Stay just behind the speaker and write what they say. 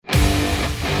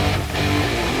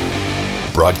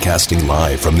Broadcasting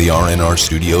live from the RNR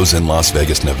studios in Las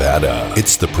Vegas, Nevada.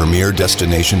 It's the premier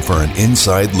destination for an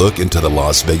inside look into the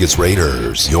Las Vegas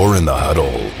Raiders. You're in the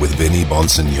huddle with Vinny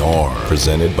Bonsignor,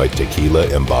 presented by Tequila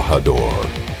Embajador.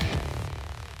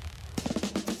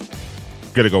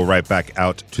 Going to go right back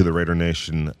out to the Raider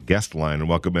Nation guest line and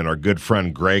welcome in our good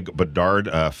friend Greg Bedard,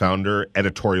 founder,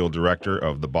 editorial director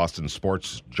of the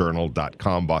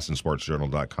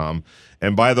bostonsportsjournal.com.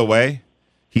 And by the way,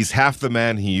 he's half the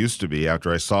man he used to be after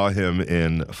I saw him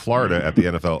in Florida at the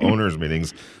NFL owners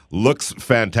meetings. Looks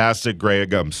fantastic,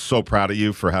 Greg. I'm so proud of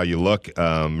you for how you look.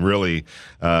 Really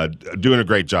doing a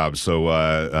great job.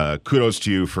 So kudos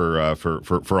to you for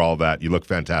all that. You look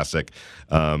fantastic.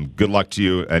 Good luck to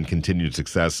you and continued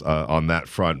success on that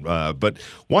front. But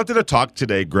wanted to talk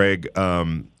today, Greg,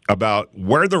 about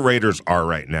where the Raiders are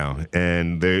right now,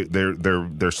 and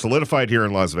they're solidified here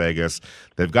in Las Vegas.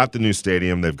 They've got the new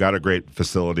stadium. They've got a great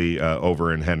facility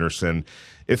over in Henderson.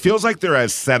 It feels like they're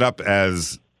as set up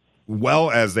as well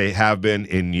as they have been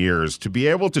in years to be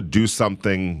able to do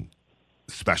something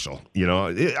special. You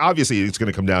know, obviously it's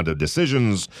going to come down to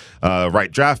decisions,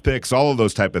 right draft picks, all of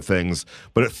those type of things.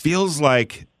 But it feels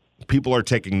like people are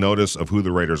taking notice of who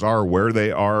the Raiders are, where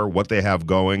they are, what they have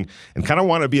going, and kind of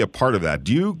want to be a part of that.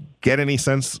 Do you get any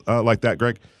sense like that,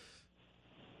 Greg?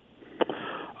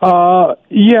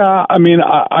 Yeah, I mean,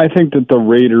 I think that the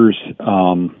Raiders,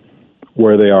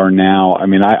 where they are now, I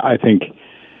mean, I think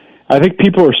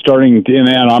people are starting to, and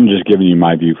I'm just giving you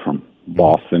my view from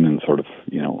Boston and sort of,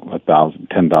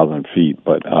 10,000 feet.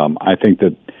 But I think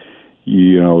that,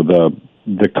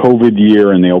 the COVID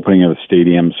year and the opening of the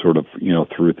stadium sort of,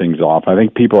 threw things off. I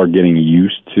think people are getting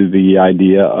used to the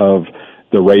idea of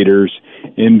the Raiders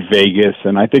in Vegas.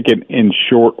 And I think in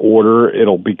short order,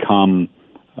 it'll become,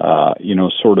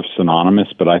 sort of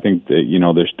synonymous. But I think that,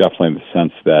 there's definitely the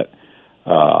sense that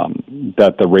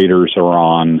the Raiders are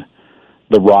on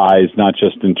the rise, not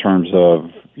just in terms of,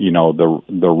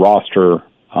 the roster,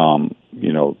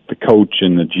 the coach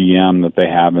and the GM that they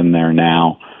have in there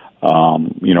now,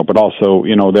 but also,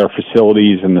 their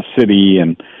facilities in the city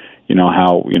and,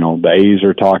 how, the A's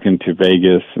are talking to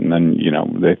Vegas and then,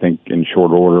 they think in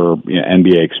short order,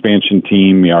 NBA expansion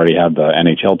team. We already have the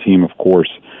NHL team, of course.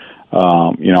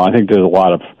 I think there's a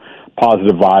lot of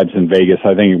positive vibes in Vegas.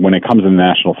 I think when it comes to the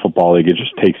National Football League, it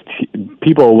just takes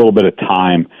people a little bit of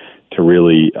time to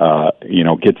really,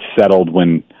 get settled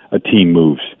when a team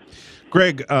moves.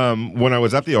 Greg, when I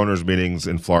was at the owners' meetings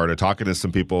in Florida, talking to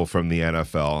some people from the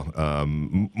NFL,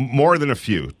 more than a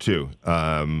few, too,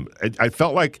 I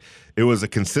felt like it was a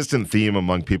consistent theme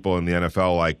among people in the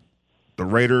NFL, like the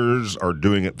Raiders are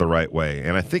doing it the right way.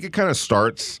 And I think it kind of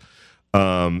starts,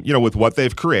 with what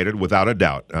they've created, without a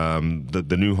doubt,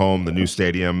 the new home, the new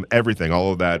stadium, everything,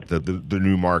 all of that, the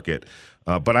new market.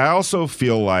 But I also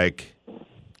feel like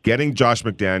getting Josh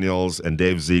McDaniels and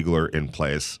Dave Ziegler in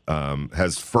place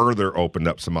has further opened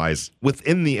up some eyes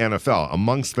within the NFL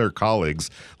amongst their colleagues.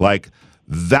 Like,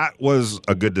 that was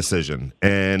a good decision.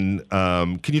 And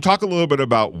can you talk a little bit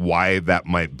about why that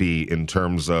might be in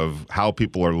terms of how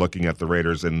people are looking at the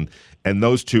Raiders and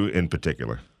those two in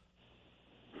particular?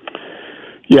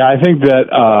 Yeah, I think that,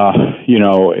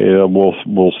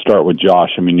 we'll start with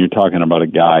Josh. I mean, you're talking about a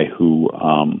guy who,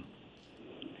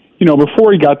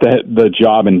 before he got the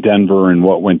job in Denver and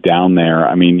what went down there,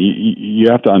 I mean, you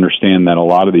have to understand that a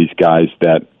lot of these guys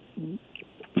that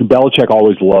Belichick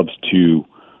always loves to,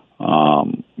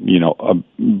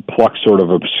 pluck sort of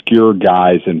obscure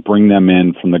guys and bring them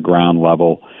in from the ground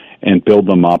level and build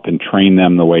them up and train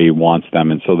them the way he wants them.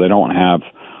 And so they don't have,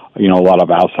 a lot of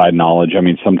outside knowledge. I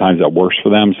mean, sometimes that works for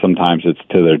them. Sometimes it's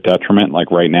to their detriment. Like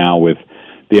right now with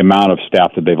the amount of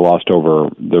staff that they've lost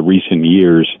over the recent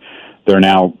years, they're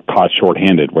now caught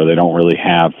shorthanded where they're not going to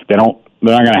have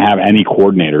any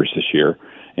coordinators this year.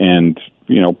 And,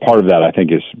 part of that I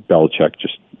think is Belichick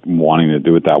just wanting to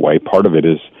do it that way. Part of it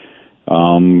is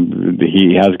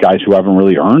he has guys who haven't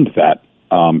really earned that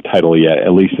title yet,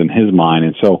 at least in his mind.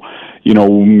 And so,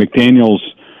 McDaniels,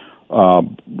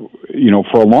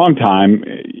 for a long time,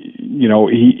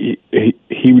 he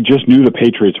just knew the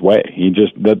Patriots way.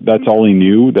 That's all he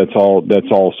knew. That's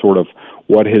all sort of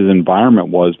what his environment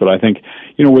was. But I think,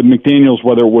 with McDaniels,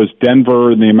 whether it was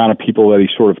Denver and the amount of people that he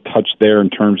sort of touched there in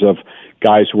terms of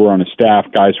guys who were on his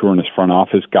staff, guys who were in his front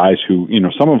office, guys who,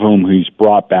 some of whom he's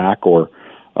brought back or,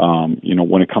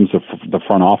 when it comes to the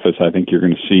front office, I think you're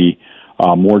going to see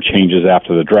more changes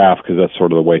after the draft because that's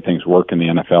sort of the way things work in the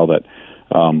NFL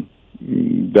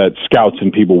that scouts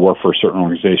and people work for a certain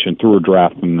organization through a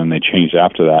draft and then they change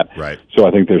after that. Right. So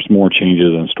I think there's more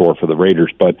changes in store for the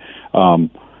Raiders. But,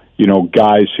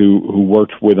 guys who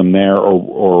worked with him there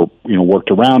or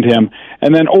worked around him.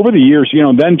 And then over the years,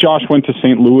 then Josh went to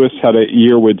St. Louis, had a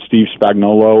year with Steve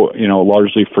Spagnuolo,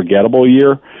 largely forgettable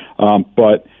year.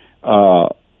 But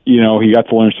he got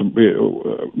to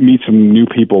learn meet some new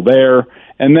people there.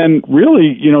 And then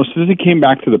really, since he came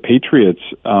back to the Patriots,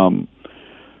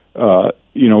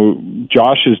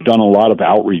 Josh has done a lot of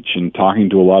outreach and talking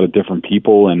to a lot of different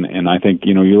people. And I think,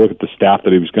 you look at the staff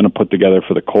that he was going to put together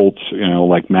for the Colts,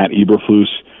 like Matt Eberflus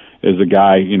is a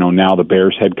guy, now the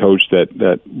Bears head coach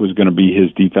that was going to be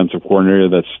his defensive coordinator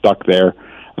that's stuck there.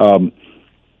 I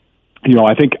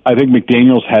think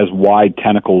McDaniels has wide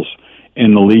tentacles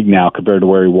in the league now compared to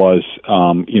where he was,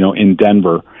 in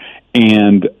Denver.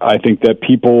 And I think that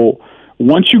people,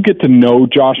 once you get to know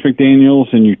Josh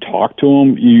McDaniels and you talk to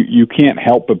him, you can't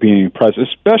help but being impressed,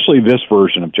 especially this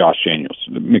version of Josh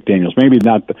McDaniels. Maybe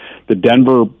not the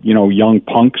Denver, young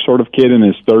punk sort of kid in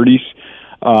his 30s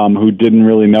who didn't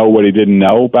really know what he didn't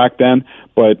know back then.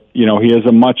 But, he has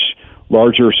a much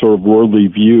larger sort of worldly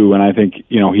view, and I think,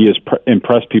 he has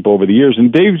impressed people over the years.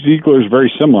 And Dave Ziegler is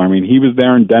very similar. I mean, he was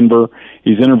there in Denver.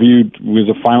 He's interviewed, was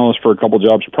a finalist for a couple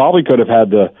jobs. Probably could have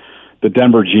had the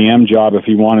Denver GM job if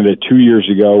he wanted it 2 years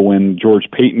ago when George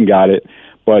Payton got it,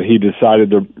 but he decided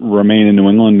to remain in New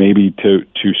England maybe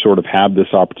to sort of have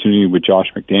this opportunity with Josh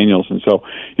McDaniels. And so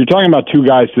you're talking about two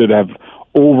guys that have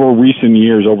over recent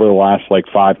years, over the last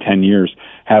 5-10 years,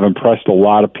 have impressed a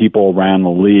lot of people around the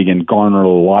league and garnered a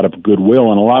lot of goodwill,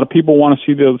 and a lot of people want to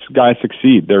see those guys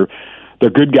succeed. They're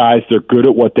good guys. They're good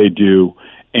at what they do,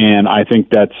 and I think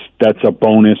that's a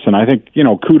bonus. And I think,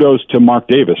 kudos to Mark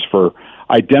Davis for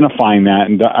identifying that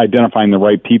and identifying the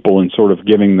right people and sort of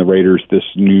giving the Raiders this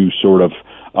new sort of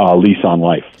lease on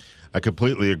life. I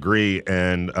completely agree.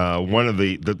 And one of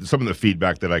some of the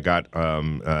feedback that I got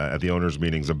at the owners'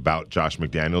 meetings about Josh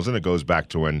McDaniels, and it goes back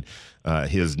to when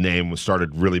his name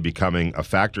started really becoming a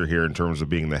factor here in terms of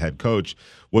being the head coach,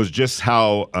 was just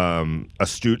how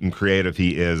astute and creative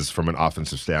he is from an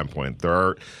offensive standpoint.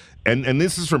 And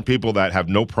this is from people that have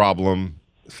no problem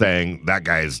saying that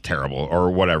guy is terrible or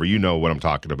whatever. You know what I'm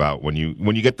talking about. When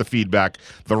you get the feedback,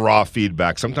 the raw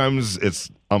feedback, sometimes it's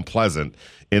unpleasant.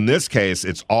 In this case,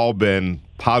 it's all been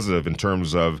positive in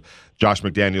terms of Josh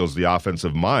McDaniels, the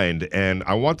offensive mind. And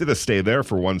I wanted to stay there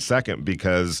for 1 second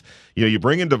because, you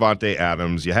bring in Devontae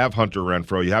Adams, you have Hunter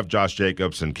Renfrow, you have Josh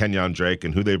Jacobs and Kenyon Drake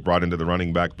and who they've brought into the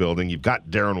running back building. You've got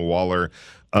Darren Waller.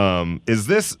 Is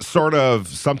this sort of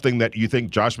something that you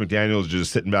think Josh McDaniels is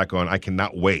just sitting back on, I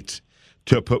cannot wait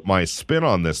to put my spin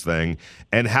on this thing?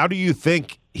 And how do you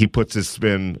think he puts his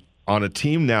spin on a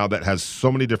team now that has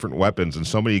so many different weapons and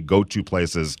so many go-to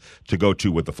places to go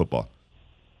to with the football?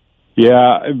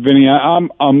 Yeah, Vinny,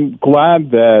 I'm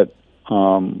glad that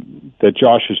that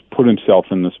Josh has put himself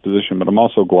in this position, but I'm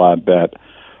also glad that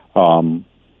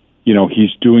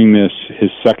he's doing this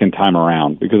his second time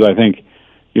around, because I think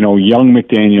young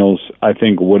McDaniels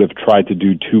would have tried to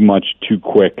do too much too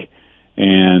quick,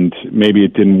 and maybe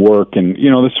it didn't work. And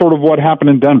that's sort of what happened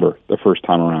in Denver the first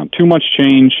time around. Too much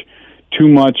change, too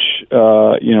much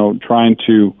trying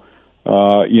to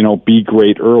be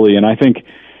great early. And I think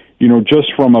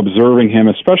just from observing him,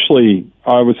 especially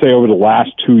I would say over the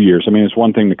last 2 years. I mean, it's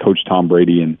one thing to coach Tom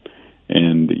Brady and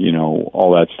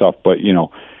all that stuff, but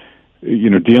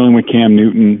dealing with Cam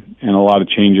Newton and a lot of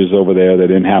changes over there. They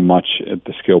didn't have much at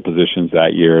the skill positions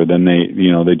that year. Then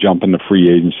they jump into free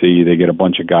agency. They get a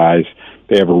bunch of guys.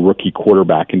 They have a rookie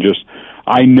quarterback. And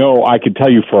I could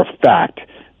tell you for a fact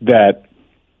that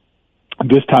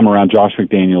this time around, Josh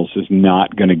McDaniels is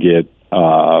not going to get,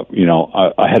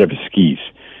 ahead of his skis.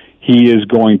 He is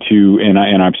going to, and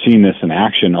I've seen this in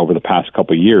action over the past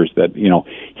couple of years, that,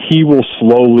 he will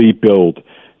slowly build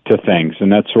to things.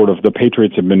 And that's sort of, the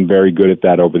Patriots have been very good at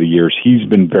that over the years. He's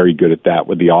been very good at that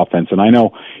with the offense. And I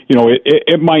know,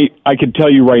 I could tell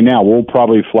you right now, we'll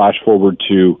probably flash forward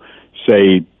to,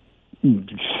 say,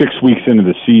 6 weeks into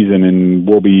the season, and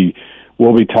we'll be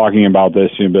talking about this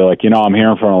and be like, I'm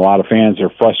hearing from a lot of fans, they're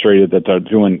frustrated that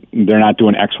they're not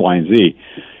doing X, Y, and Z.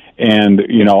 And,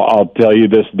 I'll tell you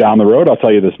this down the road, I'll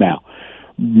tell you this now.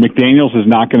 McDaniels is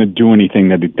not going to do anything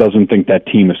that he doesn't think that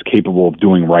team is capable of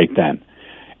doing right then.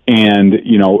 And,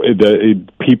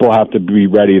 people have to be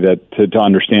ready to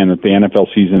understand that the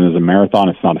NFL season is a marathon.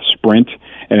 It's not a sprint,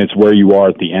 and it's where you are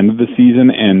at the end of the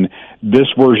season. And this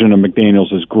version of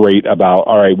McDaniels is great about,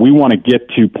 all right, we want to get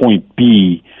to point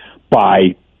B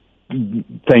by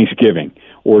Thanksgiving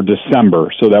or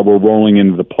December so that we're rolling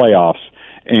into the playoffs.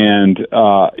 And,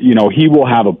 he will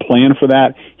have a plan for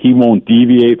that. He won't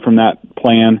deviate from that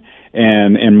plan.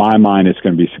 And in my mind, it's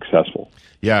going to be successful.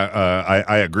 Yeah,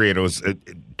 I agree. And it was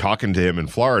talking to him in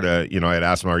Florida, I had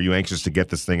asked him, "Are you anxious to get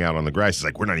this thing out on the grass?" He's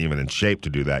like, "We're not even in shape to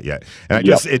do that yet." And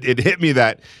it hit me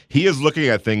that he is looking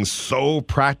at things so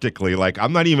practically. Like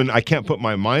I can't put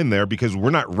my mind there because we're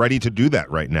not ready to do that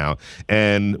right now.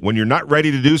 And when you're not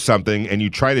ready to do something and you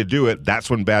try to do it, that's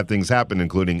when bad things happen,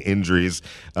 including injuries.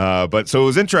 But so it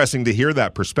was interesting to hear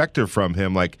that perspective from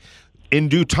him. Like, in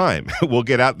due time, we'll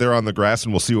get out there on the grass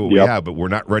and we'll see what we have, but we're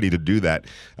not ready to do that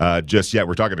just yet.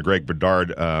 We're talking to Greg Bedard,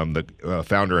 the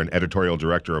founder and editorial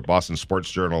director of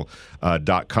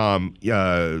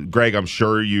BostonSportsJournal.com. Greg, I'm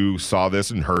sure you saw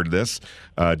this and heard this.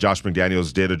 Josh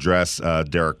McDaniels did address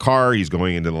Derek Carr. He's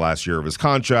going into the last year of his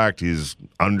contract. He's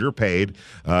underpaid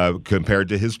compared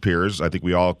to his peers. I think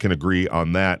we all can agree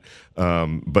on that.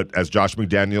 But as Josh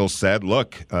McDaniels said,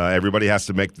 look, everybody has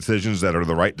to make decisions that are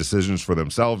the right decisions for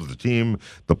themselves, the team,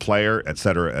 the player, et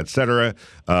cetera, et cetera.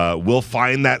 We'll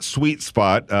find that sweet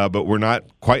spot, but we're not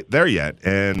quite there yet.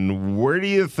 And where do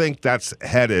you think that's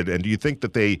headed? And do you think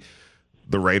that the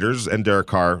Raiders and Derek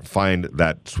Carr find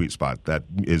that sweet spot that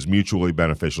is mutually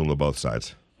beneficial to both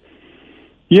sides?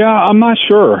 Yeah, I'm not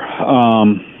sure.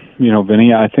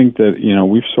 Vinny, I think that,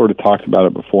 we've sort of talked about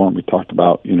it before, and we talked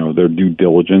about, their due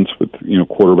diligence with,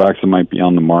 quarterbacks that might be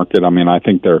on the market. I mean, I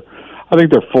think they're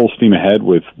full steam ahead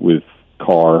with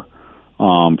Carr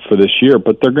for this year,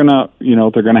 but they're gonna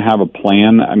have a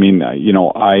plan. I mean,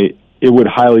 it would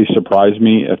highly surprise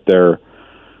me if they're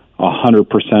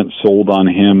 100% sold on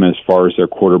him as far as their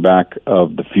quarterback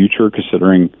of the future,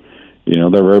 considering, they're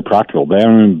very practical. They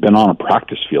haven't even been on a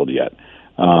practice field yet.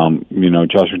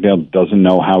 Josh McDaniels doesn't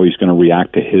know how he's going to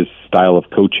react to his style of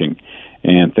coaching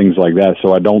and things like that.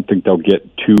 So I don't think they'll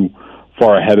get too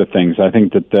far ahead of things. I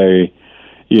think that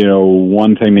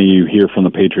one thing that you hear from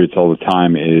the Patriots all the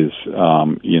time is,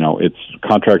 it's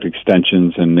contract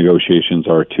extensions and negotiations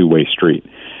are a two-way street.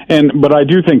 But I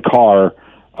do think Carr,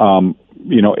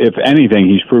 if anything,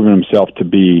 he's proven himself to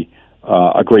be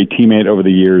a great teammate over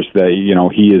the years. That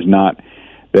he is not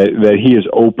that he is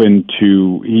open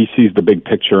to. He sees the big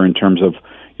picture in terms of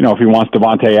if he wants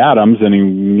Devontae Adams and he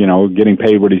getting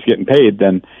paid what he's getting paid,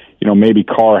 then maybe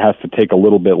Carr has to take a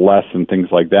little bit less and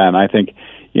things like that. And I think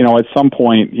at some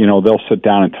point they'll sit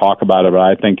down and talk about it. But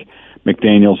I think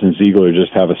McDaniels and Ziegler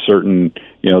just have a certain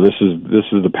this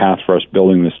is the path for us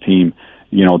building this team.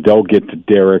 They'll get to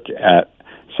Derek at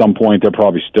some point. They're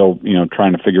probably still,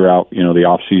 trying to figure out, the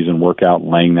off-season workout,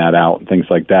 laying that out and things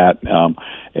like that.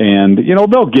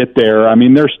 They'll get there. I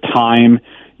mean, there's time.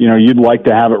 You'd like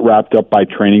to have it wrapped up by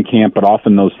training camp, but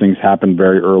often those things happen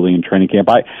very early in training camp.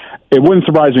 It wouldn't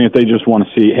surprise me if they just want to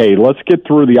see, hey, let's get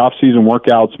through the off-season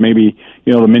workouts, maybe,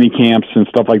 the mini camps and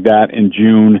stuff like that in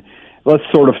June. Let's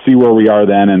sort of see where we are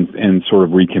then and sort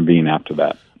of reconvene after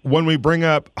that. When we bring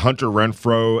up Hunter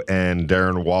Renfrow and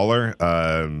Darren Waller,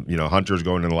 Hunter's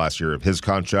going in the last year of his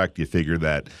contract. You figure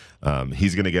that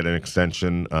he's going to get an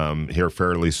extension here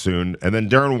fairly soon. And then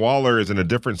Darren Waller is in a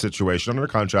different situation under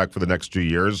contract for the next 2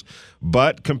 years.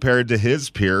 But compared to his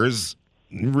peers,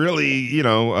 really,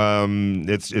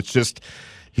 it's just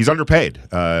he's underpaid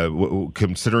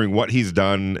considering what he's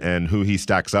done and who he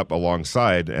stacks up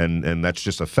alongside. And that's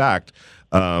just a fact.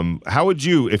 How would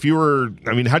you,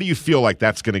 how do you feel like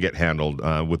that's going to get handled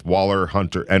with Waller,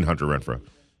 Hunter Renfrow?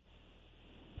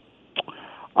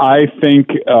 I think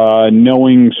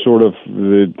knowing sort of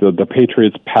the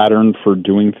Patriots' pattern for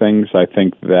doing things, I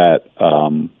think that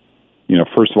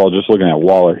first of all, just looking at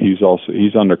Waller, he's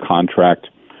under contract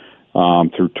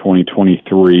through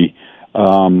 2023.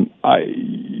 I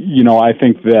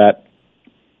think that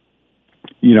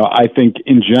I think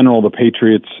in general the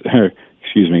Patriots.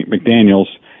 McDaniels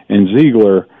and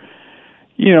Ziegler,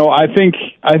 I think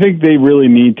they really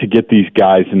need to get these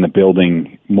guys in the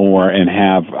building more and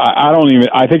have,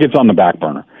 I think it's on the back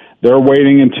burner. They're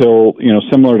waiting until,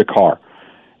 similar to Carr.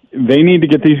 They need to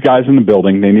get these guys in the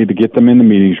building. They need to get them in the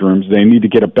meetings rooms. They need to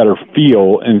get a better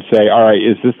feel and say, all right,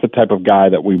 is this the type of guy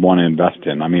that we want to invest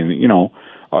in? I mean,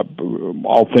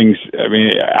 outwardly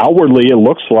it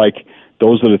looks like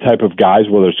those are the type of guys,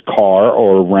 whether it's Carr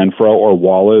or Renfrow or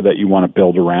Waller, that you want to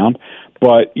build around.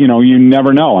 But, you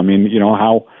never know. I mean,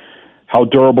 how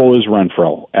durable is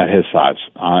Renfrow at his size?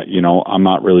 I'm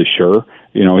not really sure.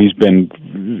 He's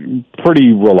been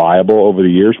pretty reliable over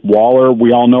the years. Waller,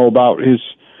 we all know about his,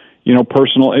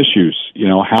 personal issues.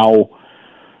 How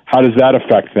does that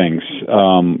affect things?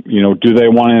 Do they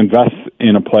want to invest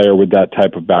in a player with that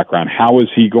type of background? How is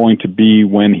he going to be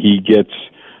when he gets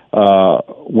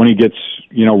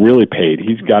really paid?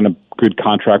 He's gotten a good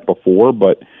contract before,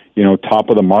 but, top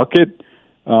of the market,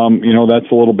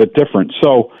 that's a little bit different.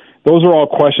 So those are all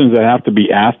questions that have to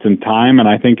be asked in time. And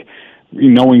I think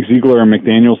knowing Ziegler and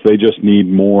McDaniels, they just need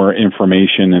more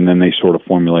information, and then they sort of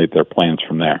formulate their plans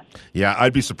from there. Yeah,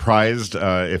 I'd be surprised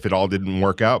if it all didn't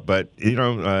work out. But,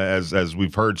 as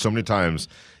we've heard so many times,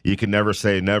 you can never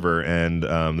say never. And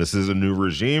this is a new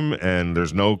regime, and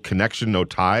there's no connection, no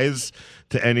ties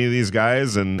to any of these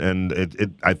guys. And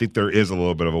I think there is a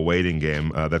little bit of a waiting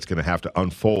game that's going to have to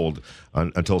unfold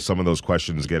until some of those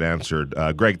questions get answered.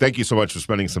 Greg, thank you so much for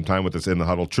spending some time with us in the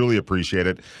huddle. Truly appreciate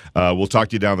it. We'll talk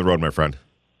to you down the road, my friend.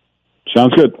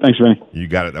 Sounds good. Thanks, Vinny. You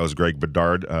got it. That was Greg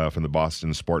Bedard from the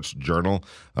Boston Sports Journal.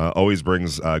 Always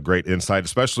brings great insight,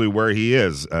 especially where he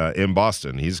is in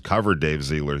Boston. He's covered Dave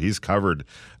Ziegler. He's covered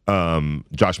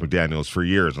Josh McDaniels for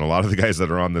years, and a lot of the guys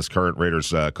that are on this current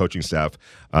Raiders coaching staff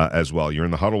as well. You're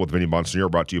in the huddle with Vinny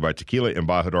Bonsignore, brought to you by Tequila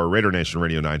Embajador, Raider Nation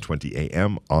Radio 920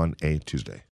 AM on a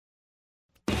Tuesday.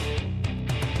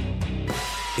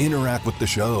 Interact with the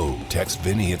show. Text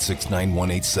Vinny at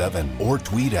 69187 or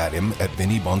tweet at him at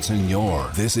Vinny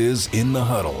Bonsignore. This is In the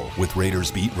Huddle with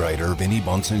Raiders beat writer Vinny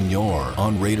Bonsignore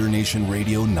on Raider Nation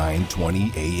Radio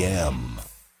 920 AM.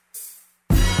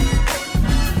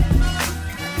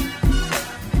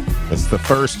 It's the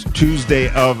first Tuesday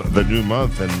of the new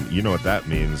month, and you know what that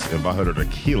means. Embajador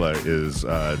Tequila is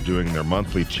doing their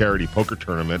monthly charity poker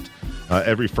tournament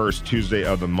every first Tuesday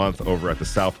of the month over at the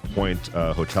South Point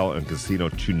Hotel and Casino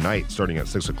tonight, starting at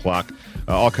 6 o'clock.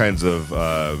 All kinds of,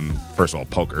 first of all,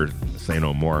 poker, say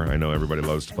no more. I know everybody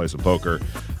loves to play some poker.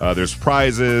 There's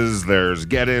prizes, there's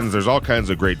get-ins, there's all kinds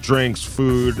of great drinks,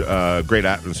 food, great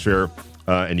atmosphere.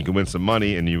 And you can win some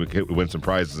money, and you can win some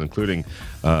prizes, including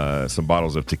some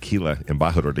bottles of tequila,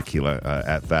 Embajador Tequila,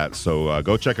 at that. So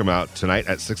go check them out tonight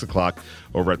at 6 o'clock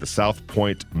over at the South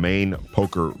Point Main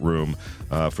Poker Room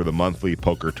for the monthly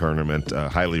poker tournament.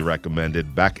 Highly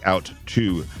recommended. Back out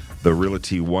to the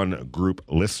Realty One Group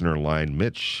listener line.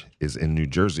 Mitch is in New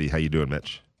Jersey. How you doing,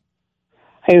 Mitch?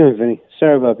 How you doing, Vinny?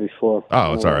 Sorry about before.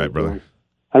 Oh, it's all right, brother.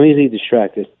 I'm easily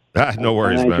distracted. No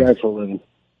worries, man. I drive for a living.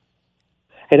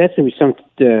 Hey, that's going to be some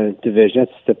division.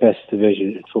 That's the best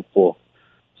division in football.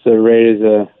 So the Raiders, it's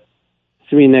going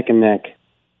to be neck and neck.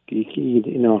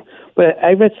 You know. But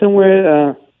I read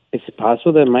somewhere, is it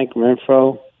possible that Mike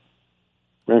Renfro,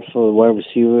 wide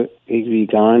receiver, he could be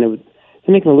gone? They're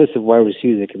making a list of wide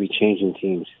receivers that could be changing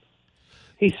teams.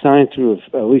 He signed through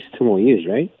at least 2 more years,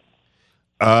 right?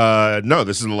 No,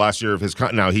 this is the last year of his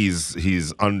contract. Now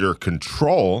he's under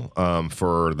control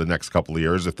for the next couple of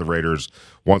years if the Raiders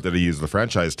wanted to use the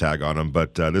franchise tag on him.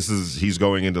 But he's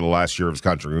going into the last year of his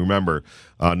contract. Remember,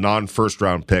 non-first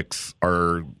round picks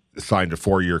are signed to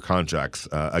 4-year contracts.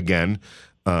 Again,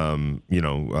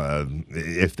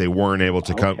 if they weren't able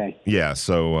to come, yeah.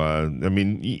 So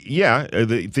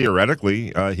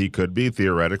theoretically, he could be.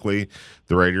 Theoretically,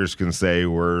 the Raiders can say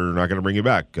we're not going to bring you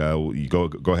back. You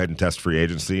go ahead and test free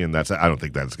agency, and I don't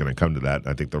think that's going to come to that.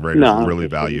 I think the Raiders really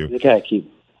value. They gotta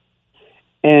keep.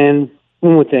 And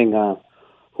one more thing,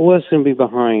 who else going to be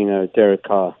behind Derek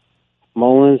Carr?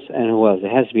 Mullins, and who else?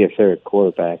 It has to be a third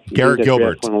quarterback. Garrett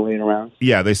Gilbert.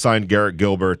 Yeah, they signed Garrett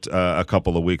Gilbert a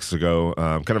couple of weeks ago.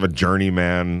 Kind of a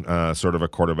journeyman, sort of a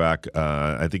quarterback.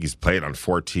 I think he's played on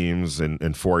 4 teams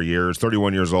in 4 years.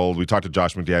 31 years old. We talked to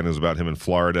Josh McDaniels about him in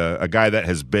Florida. A guy that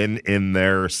has been in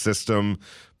their system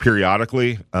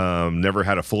periodically. Never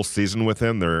had a full season with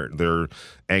him. They're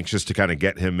anxious to kind of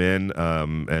get him in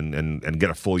and get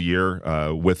a full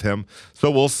year with him.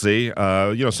 So we'll see.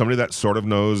 Somebody that sort of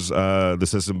knows the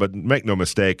system, but make no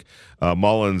mistake,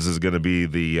 Mullins is going to be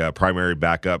the primary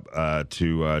backup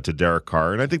to Derek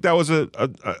Carr, and I think that was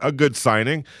a good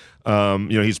signing.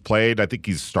 He's played. I think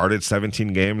he's started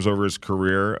 17 games over his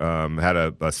career. Had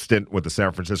a stint with the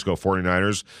San Francisco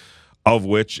 49ers. Of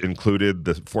which included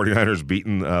the 49ers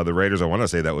beating the Raiders. I want to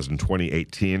say that was in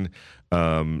 2018,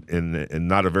 in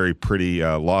not a very pretty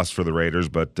loss for the Raiders.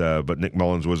 But Nick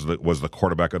Mullins was the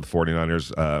quarterback of the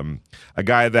 49ers. A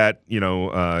guy that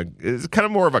is kind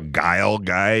of more of a guile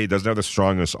guy. He doesn't have the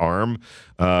strongest arm,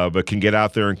 but can get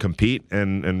out there and compete.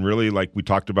 And really, like we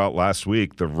talked about last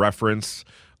week, the reference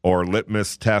or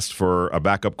litmus test for a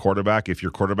backup quarterback. If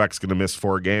your quarterback's going to miss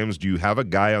 4 games, do you have a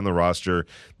guy on the roster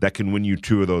that can win you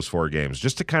 2 of those 4 games,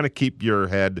 just to kind of keep your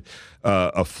head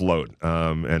afloat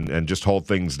and just hold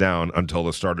things down until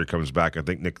the starter comes back? I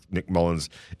think Nick Mullins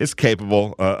is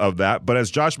capable of that. But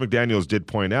as Josh McDaniels did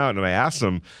point out, and I asked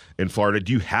him in Florida,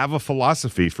 do you have a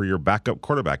philosophy for your backup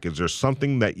quarterback? Is there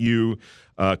something that you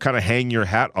kind of hang your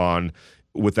hat on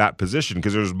with that position?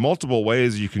 Because there's multiple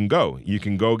ways you can go. You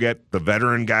can go get the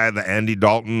veteran guy, the Andy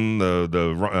Dalton,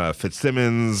 the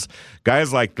Fitzsimmons,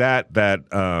 guys like that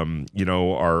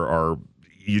are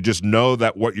you just know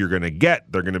that what you're going to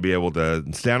get, they're going to be able to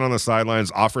stand on the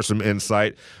sidelines, offer some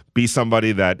insight, be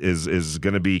somebody that is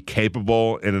going to be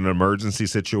capable in an emergency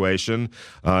situation.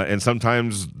 And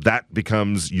sometimes that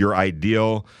becomes your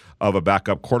ideal of a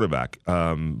backup quarterback.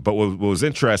 But what was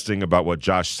interesting about what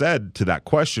Josh said to that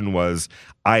question was,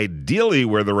 ideally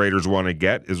where the Raiders want to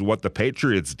get is what the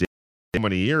Patriots did so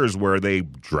many years, where they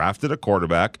drafted a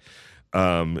quarterback,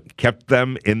 kept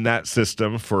them in that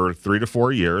system for 3 to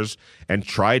 4 years, and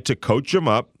tried to coach them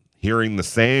up, hearing the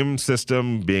same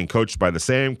system, being coached by the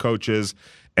same coaches,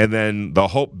 and then the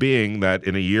hope being that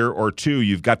in a year or two,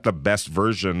 you've got the best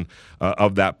version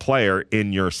of that player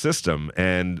in your system.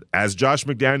 And as Josh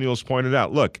McDaniels pointed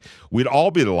out, look, we'd all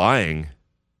be lying,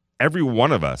 every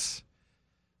one of us,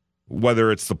 whether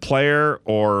it's the player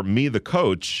or me, the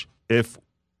coach, if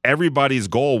everybody's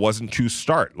goal wasn't to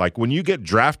start. Like when you get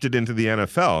drafted into the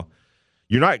NFL,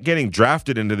 you're not getting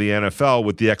drafted into the NFL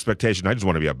with the expectation, I just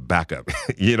want to be a backup.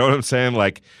 You know what I'm saying?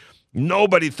 Like,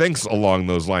 nobody thinks along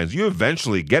those lines. You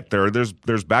eventually get there. There's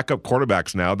backup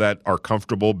quarterbacks now that are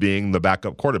comfortable being the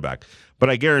backup quarterback. But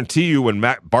I guarantee you, when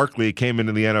Matt Barkley came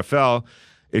into the NFL,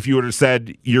 if you would have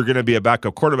said you're going to be a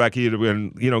backup quarterback, he'd have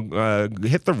been,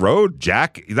 hit the road,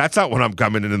 Jack. That's not what I'm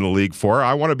coming into the league for.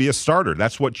 I want to be a starter.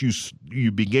 That's what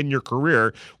you begin your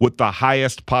career with, the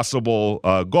highest possible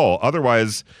goal.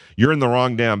 Otherwise, you're in the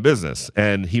wrong damn business.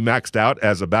 And he maxed out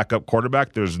as a backup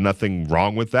quarterback. There's nothing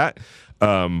wrong with that.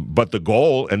 But the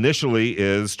goal initially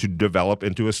is to develop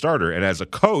into a starter. And as a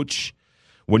coach,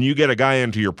 when you get a guy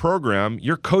into your program,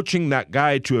 you're coaching that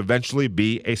guy to eventually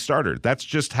be a starter. That's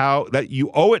just how that you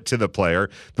owe it to the player.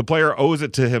 The player owes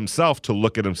it to himself to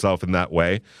look at himself in that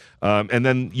way. And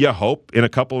then you hope in a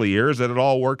couple of years that it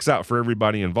all works out for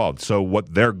everybody involved. So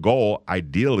what their goal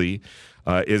ideally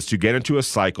is to get into a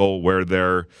cycle where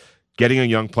they're getting a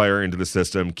young player into the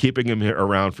system, keeping him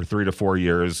around for 3 to 4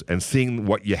 years, and seeing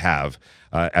what you have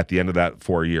at the end of that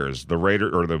 4 years.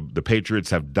 The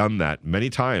Patriots have done that many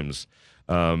times,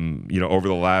 over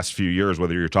the last few years.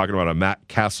 Whether you're talking about a Matt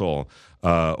Castle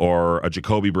or a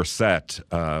Jacoby Brissett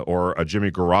or a Jimmy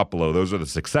Garoppolo, those are the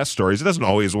success stories. It doesn't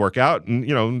always work out,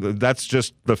 and that's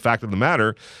just the fact of the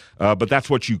matter. But that's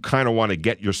what you kind of want to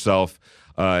get yourself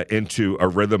into a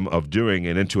rhythm of doing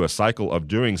and into a cycle of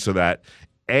doing, so that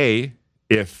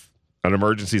if an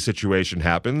emergency situation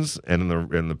happens, and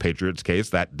in the Patriots case,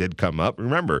 that did come up.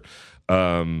 Remember,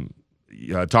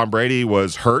 Tom Brady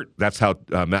was hurt. That's how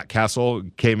Matt Castle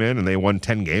came in, and they won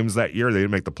 10 games that year. They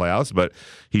didn't make the playoffs, but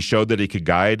he showed that he could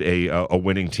guide a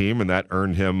winning team, and that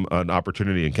earned him an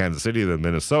opportunity in Kansas City, then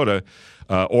Minnesota.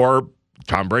 Or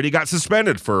Tom Brady got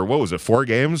suspended for, 4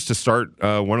 games to start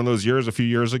one of those years a few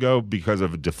years ago because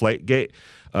of Deflategate.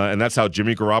 And that's how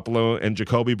Jimmy Garoppolo and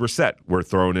Jacoby Brissett were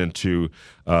thrown into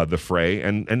the fray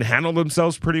and handled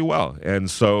themselves pretty well. And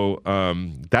so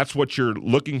that's what you're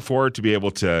looking for, to be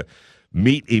able to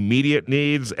meet immediate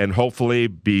needs and hopefully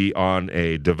be on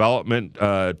a development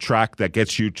track that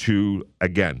gets you to,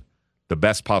 again, the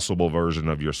best possible version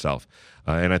of yourself.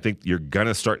 And I think you're going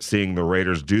to start seeing the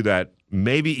Raiders do that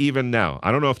maybe even now.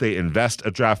 I don't know if they invest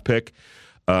a draft pick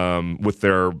with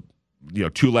their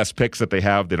 2 less picks that they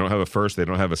have. They don't have a first. They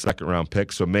don't have a second-round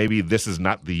pick. So maybe this is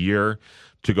not the year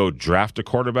to go draft a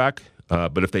quarterback.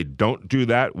 But if they don't do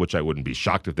that, which I wouldn't be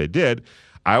shocked if they did,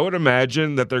 I would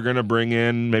imagine that they're going to bring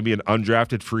in maybe an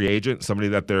undrafted free agent, somebody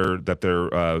that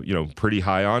they're pretty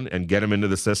high on, and get him into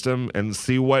the system and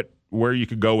see where you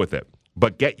could go with it.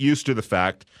 But get used to the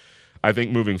fact, I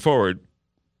think, moving forward,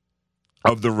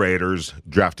 of the Raiders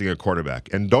drafting a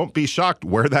quarterback. And don't be shocked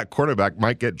where that quarterback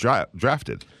might get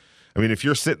drafted. I mean, if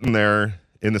you're sitting there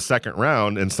in the second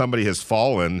round and somebody has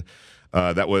fallen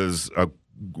that was a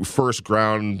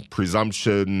first-round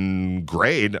presumption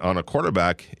grade on a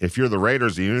quarterback, if you're the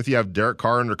Raiders, even if you have Derek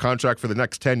Carr under contract for the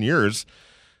next 10 years,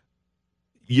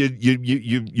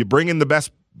 you bring in the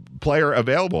best player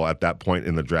available at that point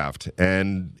in the draft.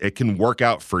 And it can work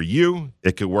out for you.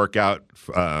 It could work out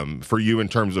for you in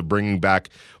terms of bringing back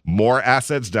more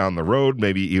assets down the road,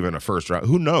 maybe even a first round.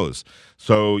 Who knows?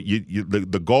 So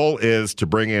the goal is to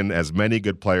bring in as many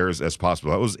good players as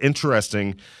possible. It was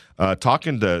interesting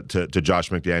talking to Josh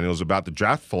McDaniels about the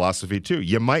draft philosophy too.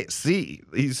 You might see,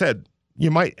 he said,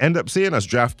 you might end up seeing us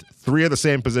draft 3 of the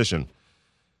same position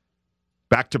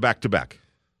back to back to back.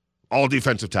 All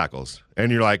defensive tackles.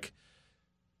 And you're like,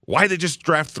 why they just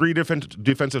draft 3 different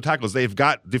defensive tackles? They've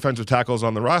got defensive tackles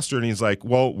on the roster. And he's like,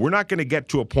 well, we're not going to get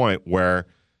to a point where,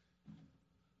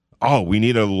 we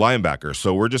need a linebacker,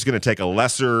 so we're just going to take a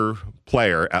lesser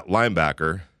player at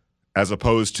linebacker as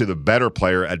opposed to the better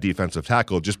player at defensive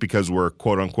tackle just because we're,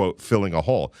 quote-unquote, filling a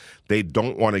hole. They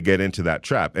don't want to get into that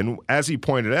trap. And as he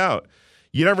pointed out,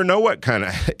 you never know what kind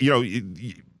of,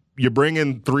 you bring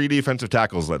in 3 defensive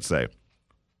tackles, let's say.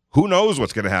 Who knows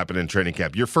what's going to happen in training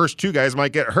camp? Your first 2 guys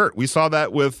might get hurt. We saw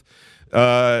that with,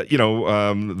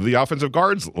 the offensive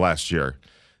guards last year.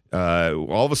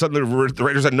 All of a sudden, the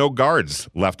Raiders had no guards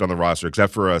left on the roster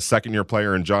except for a second-year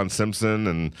player in John Simpson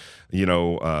and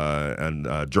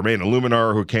Jermaine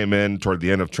Illuminar, who came in toward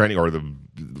the end of training or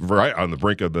right on the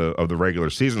brink of the regular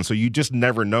season. So you just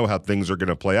never know how things are going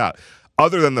to play out.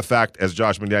 Other than the fact, as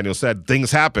Josh McDaniel said,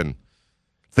 things happen.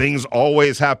 Things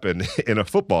always happen in a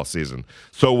football season.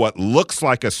 So what looks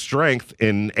like a strength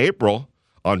in April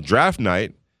on draft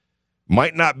night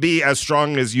might not be as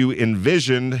strong as you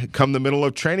envisioned come the middle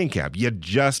of training camp. You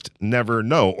just never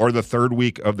know, or the 3rd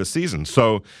week of the season.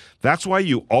 So that's why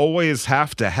you always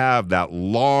have to have that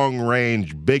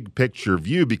long-range, big-picture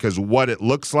view, because what it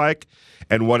looks like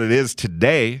and what it is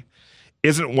today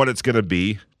isn't what it's going to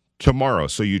be tomorrow.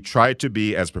 So you try to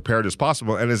be as prepared as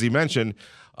possible. And as he mentioned,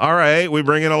 all right, we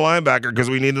bring in a linebacker because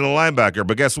we needed a linebacker.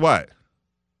 But guess what?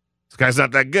 This guy's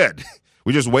not that good.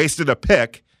 We just wasted a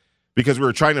pick because we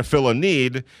were trying to fill a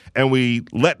need, and we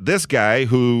let this guy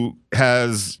who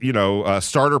has,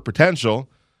 starter potential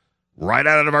right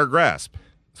out of our grasp.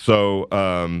 So,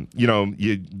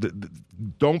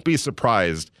 don't be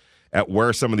surprised at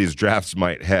where some of these drafts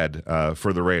might head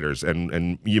for the Raiders.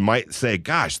 And you might say,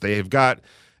 gosh, they've got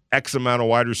X amount of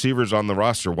wide receivers on the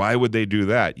roster. Why would they do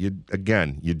that? You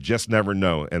just never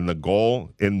know. And the goal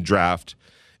in draft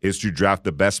is to draft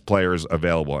the best players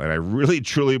available. And I really,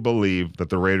 truly believe that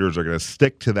the Raiders are going to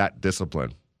stick to that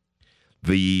discipline.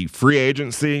 The free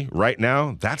agency right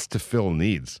now, that's to fill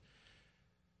needs.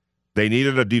 They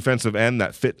needed a defensive end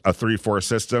that fit a 3-4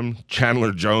 system.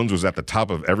 Chandler Jones was at the top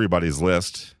of everybody's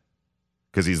list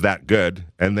because he's that good.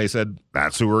 And they said,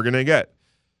 that's who we're going to get.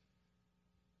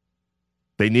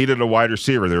 They needed a wide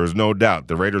receiver. There was no doubt.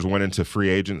 The Raiders went into free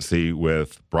agency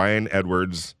with Bryan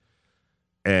Edwards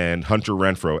and Hunter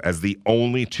Renfrow as the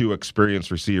only 2 experienced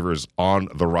receivers on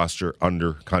the roster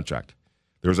under contract.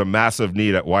 There was a massive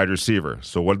need at wide receiver.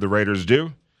 So what did the Raiders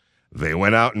do? They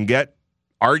went out and get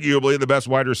arguably the best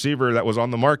wide receiver that was on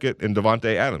the market in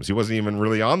Davante Adams. He wasn't even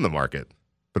really on the market,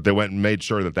 but they went and made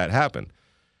sure that happened.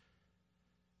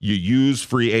 You use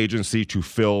free agency to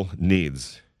fill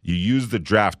needs. You use the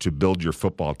draft to build your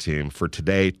football team for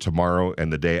today, tomorrow,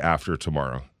 and the day after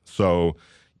tomorrow. So,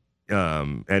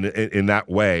 and in that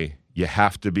way, you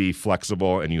have to be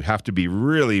flexible, and you have to be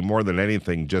really, more than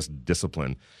anything, just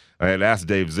disciplined. I had asked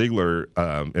Dave Ziegler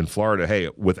in Florida, hey,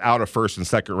 without a 1st and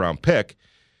 2nd round pick,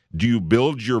 do you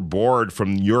build your board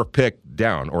from your pick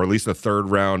down, or at least the 3rd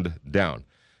round down?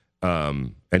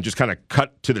 And just kind of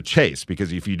cut to the chase,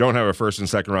 because if you don't have a 1st and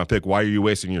 2nd round pick, why are you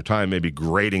wasting your time maybe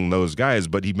grading those guys?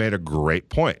 But he made a great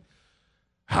point.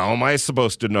 How am I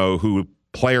supposed to know who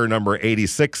player number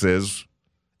 86 is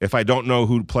if I don't know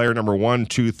who player number 1,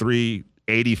 2, 3,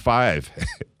 85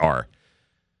 are?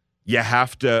 You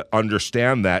have to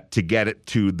understand that to get it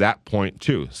to that point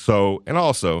too. So, and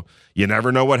also, you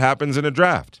never know what happens in a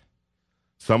draft.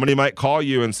 Somebody might call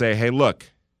you and say, hey,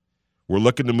 look, we're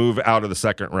looking to move out of the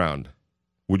 2nd round.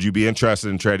 Would you be interested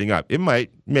in trading up? It might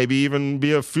maybe even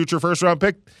be a future 1st round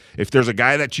pick. If there's a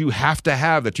guy that you have to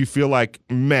have that you feel like,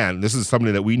 man, this is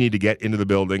somebody that we need to get into the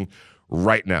building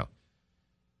right now.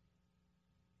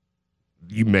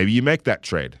 Maybe you make that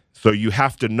trade. So you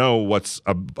have to know what's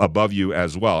above you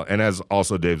as well. And as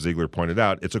also Dave Ziegler pointed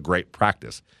out, it's a great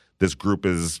practice. This group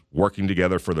is working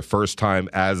together for the first time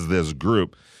as this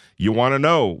group. You want to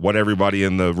know what everybody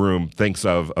in the room thinks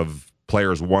of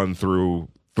players 1 through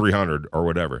 300 or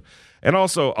whatever. And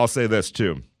also, I'll say this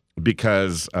too,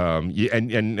 because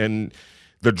and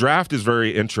the draft is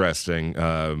very interesting.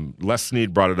 Les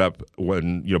Snead brought it up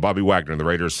when Bobby Wagner, the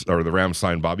Raiders or the Rams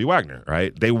signed Bobby Wagner,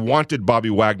 right? They wanted Bobby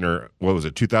Wagner. What was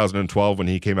it, 2012 when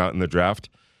he came out in the draft?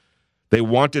 They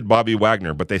wanted Bobby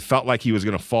Wagner, but they felt like he was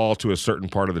going to fall to a certain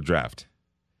part of the draft,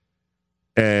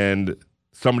 and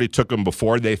somebody took him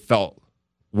before they felt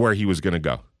where he was going to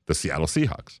go. The Seattle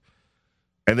Seahawks.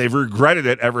 And they've regretted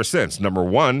it ever since. Number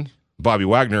 1, Bobby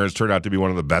Wagner has turned out to be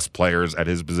one of the best players at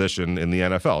his position in the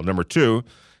NFL. Number 2,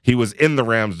 he was in the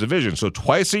Rams division. So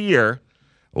twice a year,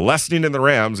 Les Snead and the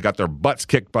Rams got their butts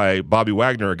kicked by Bobby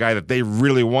Wagner, a guy that they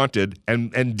really wanted,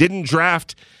 and didn't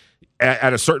draft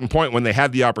at a certain point when they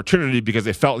had the opportunity because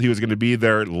they felt he was going to be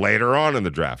there later on in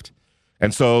the draft.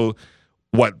 And so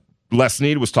what Les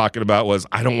Snead was talking about was,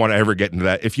 I don't want to ever get into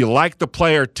that. If you like the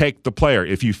player, take the player.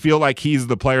 If you feel like he's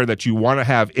the player that you want to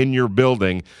have in your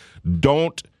building,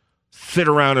 don't sit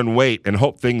around and wait and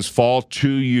hope things fall to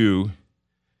you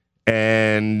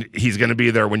and he's going to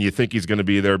be there when you think he's going to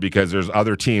be there because there's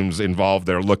other teams involved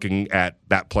that are looking at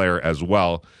that player as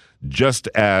well, just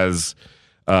as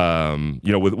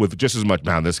with just as much.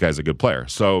 Man, this guy's a good player.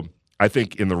 So I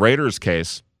think in the Raiders'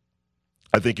 case,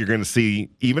 I think you're going to see,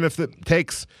 even if it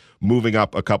takes moving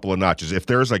up a couple of notches, if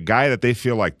there's a guy that they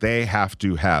feel like they have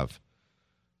to have,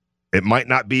 it might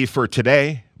not be for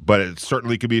today, but it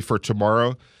certainly could be for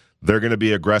tomorrow. They're going to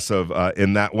be aggressive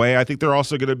in that way. I think they're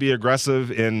also going to be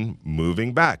aggressive in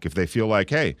moving back if they feel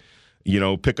like, hey,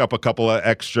 pick up a couple of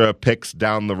extra picks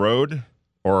down the road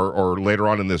or later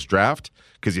on in this draft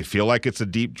because you feel like it's a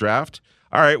deep draft.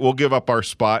 All right, we'll give up our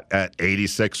spot at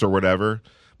 86 or whatever,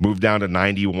 move down to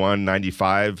 91,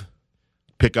 95,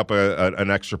 pick up an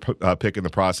extra pick in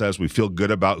the process. We feel good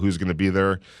about who's going to be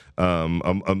there,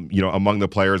 among the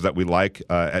players that we like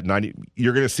at 90.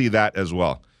 You're going to see that as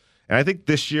well. And I think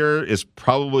this year is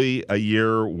probably a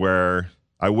year where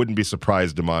I wouldn't be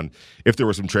surprised, Damon, if there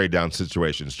were some trade down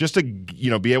situations. Just to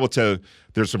be able to,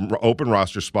 there's some open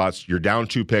roster spots. You're down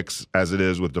 2 picks as it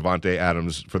is with Davante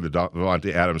Adams for the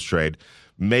Davante Adams trade.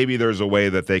 Maybe there's a way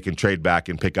that they can trade back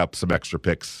and pick up some extra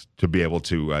picks to be able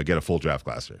to get a full draft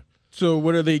class here. So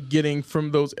what are they getting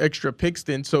from those extra picks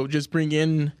then? So just bring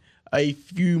in a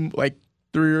few, like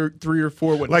three or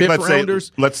four fifth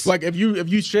rounders. Like if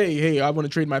you say, hey, I want to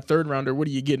trade my third rounder, what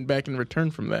are you getting back in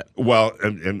return from that? Well,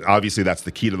 and obviously that's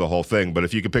the key to the whole thing. But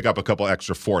if you could pick up a couple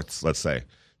extra fourths, let's say,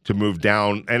 to move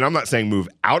down, and I'm not saying move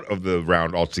out of the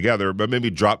round altogether, but maybe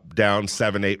drop down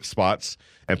 7-8 spots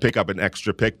and pick up an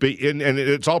extra pick. And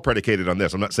it's all predicated on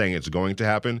this. I'm not saying it's going to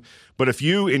happen. But if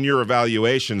you, in your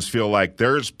evaluations, feel like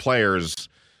there's players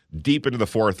deep into the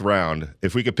 4th round,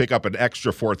 if we could pick up an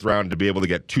extra 4th round to be able to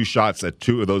get 2 shots at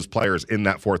 2 of those players in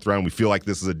that 4th round, we feel like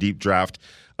this is a deep draft.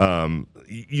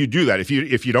 You do that. If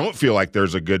you don't feel like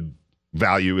there's a good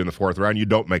value in the 4th round, you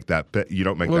don't make that. You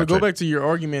don't make that. Well, go back to your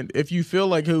argument. If you feel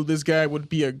like this guy would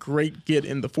be a great get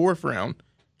in the 4th round,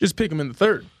 just pick him in the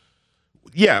 3rd.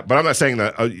 Yeah, but I'm not saying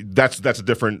that that's a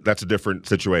different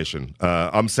situation.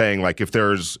 I'm saying like if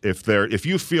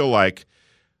you feel like,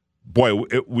 boy,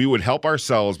 we would help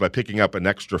ourselves by picking up an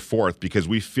extra 4th because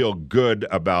we feel good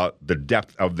about the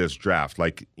depth of this draft.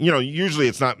 Like, usually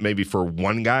it's not maybe for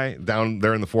one guy down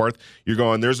there in the 4th. You're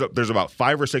going, there's about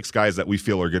 5 or 6 guys that we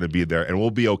feel are going to be there, and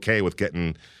we'll be okay with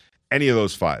getting any of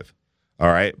those 5. All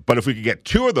right? But if we could get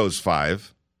 2 of those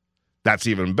 5, that's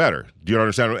even better. Do you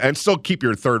understand? And still keep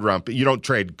your 3rd round. You don't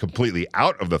trade completely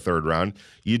out of the 3rd round.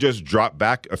 You just drop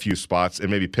back a few spots and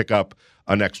maybe pick up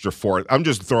an extra 4th. I'm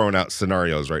just throwing out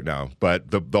scenarios right now. But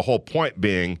the whole point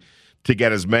being to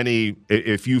get as many,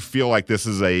 if you feel like this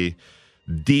is a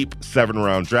deep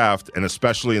 7-round draft, and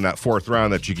especially in that 4th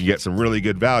round that you can get some really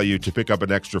good value to pick up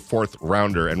an extra 4th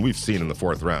rounder. And we've seen in the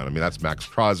 4th round. I mean, that's Max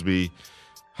Crosby.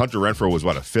 Hunter Renfrow was, a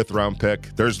 5th round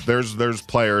pick? There's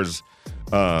players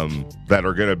that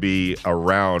are going to be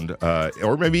around,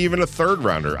 or maybe even a 3rd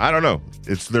rounder. I don't know.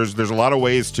 There's a lot of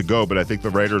ways to go, but I think the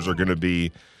Raiders are going to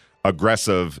be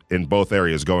aggressive in both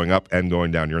areas, going up and going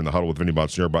down. You're in the Huddle with Vinny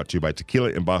Bonsignore, brought to you by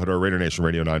Tequila Embajador, Raider Nation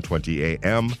Radio, 920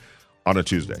 a.m. on a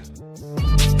Tuesday.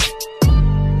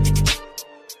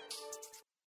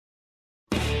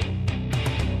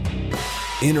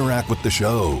 Interact with the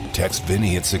show. Text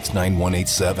Vinny at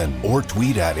 69187 or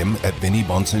tweet at him at Vinny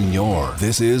Bonsignore.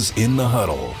 This is In the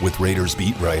Huddle with Raiders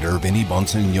beat writer Vinny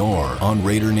Bonsignore on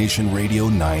Raider Nation Radio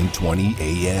 920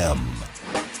 AM.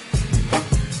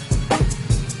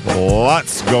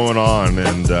 Lots going on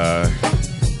and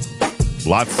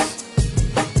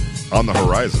lots on the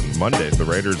horizon. Monday, the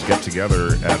Raiders get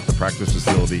together at the practice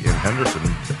facility in Henderson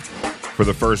for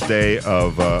the first day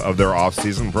of their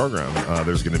off-season program.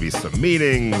 There's going to be some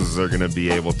meetings. They're going to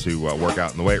be able to work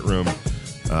out in the weight room,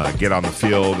 get on the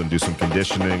field, and do some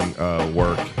conditioning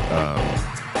work.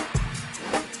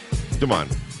 Damon,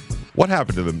 what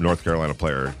happened to the North Carolina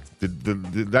player?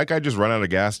 Did that guy just run out of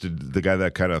gas? Did the guy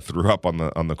that kind of threw up on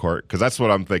the court? Because that's what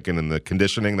I'm thinking in the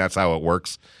conditioning. That's how it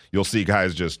works. You'll see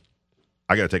guys just,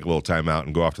 I got to take a little time out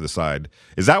and go off to the side.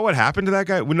 Is that what happened to that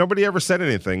guy? Well, nobody ever said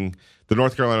anything. The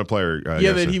North Carolina player.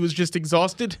 That he was just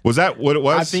exhausted. Was that what it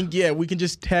was? I think, we can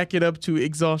just tack it up to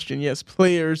exhaustion. Yes,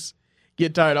 players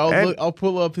get tired. I'll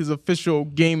pull up his official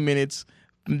game minutes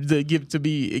to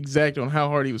be exact on how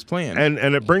hard he was playing. And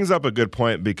it brings up a good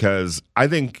point because I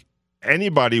think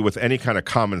anybody with any kind of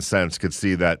common sense could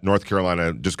see that North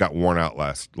Carolina just got worn out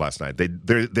last night. They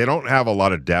don't have a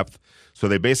lot of depth, so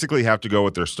they basically have to go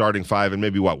with their starting 5 and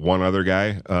maybe one other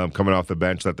guy coming off the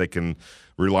bench that they can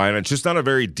rely on. It's just not a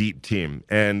very deep team.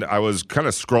 And I was kind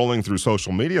of scrolling through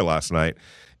social media last night,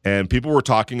 and people were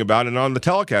talking about, and on the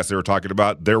telecast they were talking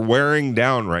about, they're wearing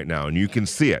down right now, and you can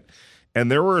see it. And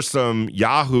there were some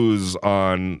yahoos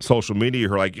on social media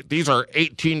who are like, these are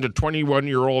 18 to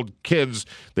 21-year-old kids.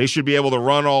 They should be able to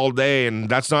run all day, and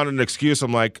that's not an excuse.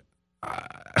 I'm like,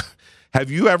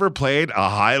 have you ever played a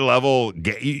high-level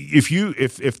game?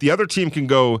 If the other team can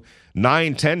go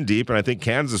 9, 10 deep, and I think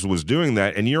Kansas was doing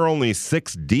that, and you're only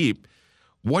 6 deep,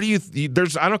 what do you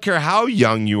I don't care how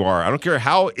young you are. I don't care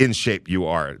how in shape you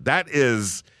are. That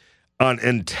is an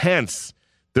intense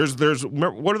 – There's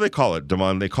what do they call it,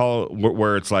 Damon? They call it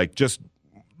where it's like just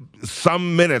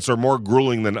some minutes are more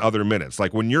grueling than other minutes.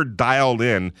 Like when you're dialed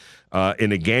in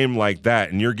a game like that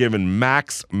and you're given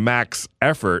max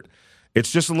effort,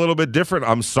 it's just a little bit different,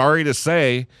 I'm sorry to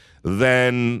say,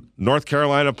 than North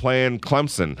Carolina playing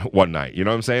Clemson one night. You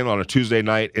know what I'm saying? On a Tuesday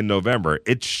night in November.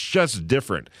 It's just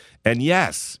different. And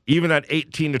yes, even at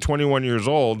 18 to 21 years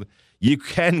old, you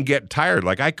can get tired.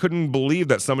 Like, I couldn't believe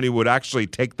that somebody would actually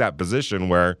take that position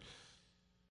where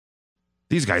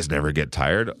these guys never get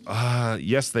tired.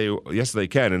 Yes, they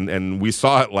can, and we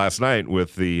saw it last night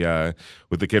with the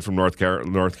kid from North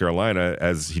Carolina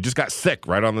as he just got sick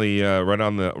right on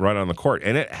the court,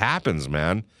 and it happens,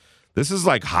 man. This is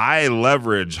like high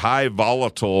leverage, high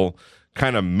volatile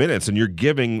kind of minutes, and you're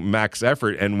giving max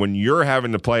effort, and when you're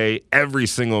having to play every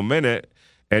single minute,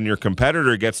 and your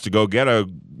competitor gets to go get a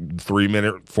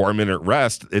 3-minute, 4-minute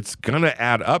rest, it's going to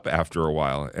add up after a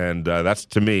while. And that's,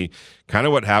 to me, kind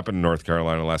of what happened in North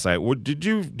Carolina last night. Did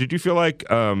you feel like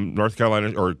North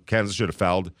Carolina or Kansas should have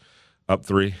fouled up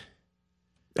 3?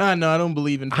 No, I don't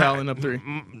believe in fouling up 3.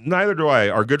 Neither do I.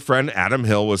 Our good friend Adam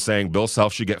Hill was saying Bill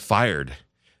Self should get fired.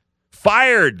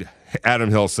 Fired, Adam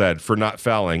Hill said, for not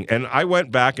fouling. And I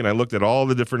went back and I looked at all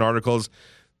the different articles.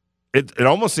 It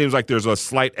almost seems like there's a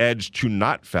slight edge to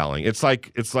not fouling. It's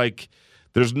like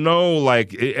there's no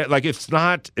it's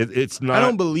not. I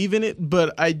don't believe in it,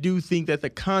 but I do think that the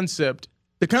concept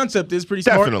is pretty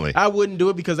smart. Definitely. I wouldn't do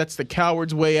it because that's the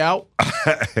coward's way out.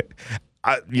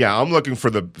 I'm looking for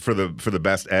the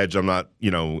best edge. I'm not,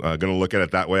 going to look at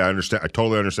it that way. I understand. I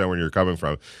totally understand where you're coming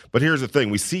from. But here's the thing: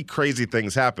 we see crazy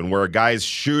things happen where a guy's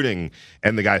shooting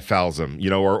and the guy fouls him,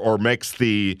 or makes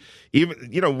the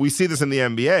even. We see this in the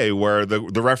NBA where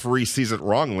the referee sees it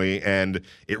wrongly and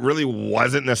it really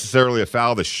wasn't necessarily a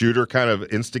foul. The shooter kind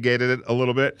of instigated it a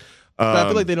little bit. But I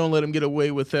feel like they don't let him get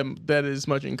away with that as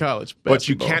much in college basketball. But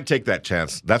you can't take that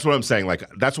chance. That's what I'm saying. Like,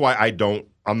 that's why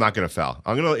I'm not going to foul.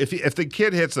 If the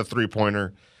kid hits a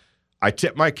 3-pointer, I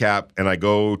tip my cap and I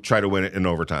go try to win it in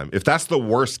overtime. If that's the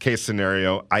worst case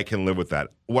scenario, I can live with that.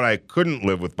 What I couldn't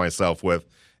live with myself with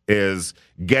is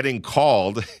getting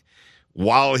called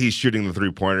while he's shooting the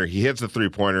 3-pointer. He hits the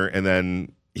 3-pointer and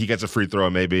then he gets a free throw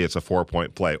and maybe it's a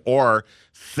 4-point play, or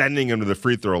sending him to the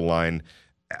free throw line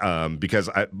because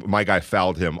my guy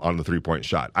fouled him on the 3-point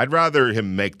shot. I'd rather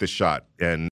him make the shot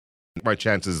and my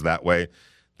chances that way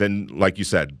than, like you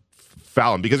said,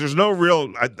 foul him. Because there's no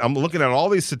real I'm looking at all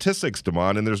these statistics,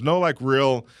 Damon, and there's no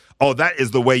real, that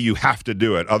is the way you have to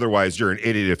do it. Otherwise, you're an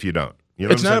idiot if you don't.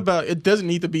 It's not about, it doesn't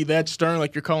need to be that stern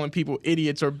like you're calling people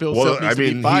idiots or Bill Self needs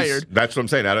to be fired. That's what I'm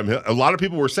saying, Adam Hill. A lot of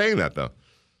people were saying that, though.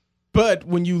 But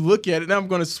when you look at it, now I'm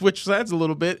going to switch sides a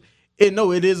little bit.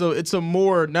 It's a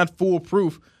more, not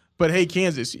foolproof, but hey,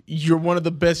 Kansas, you're one of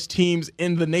the best teams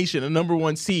in the nation, a number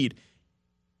 1 seed.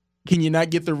 Can you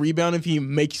not get the rebound if he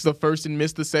makes the first and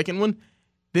miss the second one?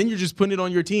 Then you're just putting it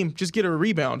on your team. Just get a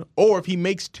rebound. Or if he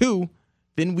makes 2,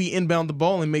 then we inbound the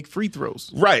ball and make free throws.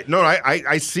 Right. No,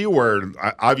 I see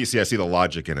obviously I see the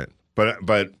logic in it.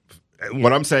 But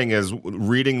what I'm saying is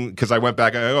reading, because I went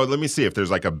back, let me see if there's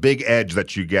a big edge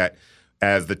that you get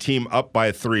as the team up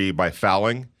by 3 by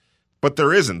fouling. But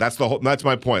there isn't. That's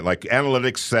my point.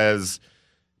 Analytics says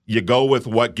you go with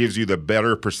what gives you the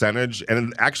better percentage,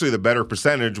 and actually the better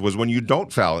percentage was when you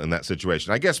don't foul in that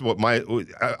situation. I guess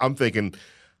I'm thinking,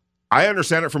 I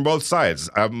understand it from both sides.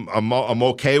 I'm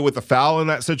okay with the foul in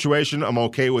that situation. I'm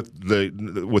okay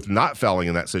with not fouling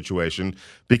in that situation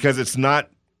because it's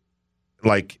not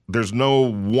there's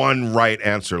no one right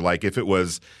answer. Like if it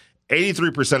was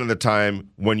 83% of the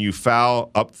time when you foul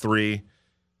up 3,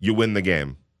 you win the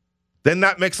game. Then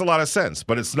that makes a lot of sense,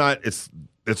 but it's not. It's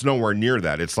nowhere near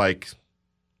that. It's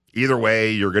either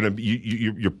way, you're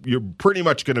pretty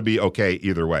much gonna be okay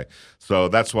either way. So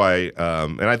that's why,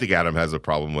 and I think Adam has a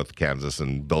problem with Kansas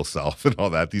and Bill Self and all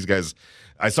that. These guys,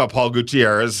 I saw Paul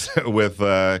Gutierrez with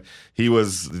I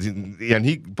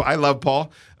love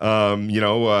Paul,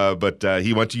 but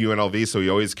he went to UNLV, so he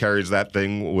always carries that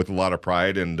thing with a lot of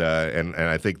pride, and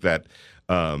I think that.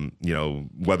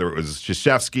 Whether it was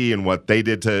Krzyzewski and what they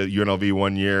did to UNLV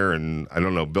one year, and I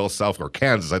don't know, Bill Self or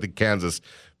Kansas. I think Kansas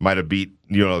might have beat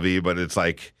UNLV, but it's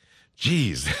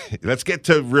Jeez, let's get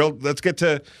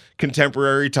to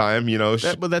contemporary time.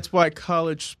 But that's why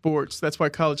college sports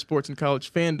and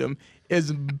college fandom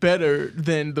is better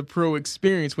than the pro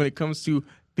experience when it comes to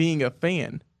being a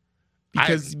fan.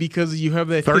 Because you have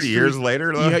that 30 history. years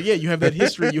later, though? You have that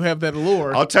history, you have that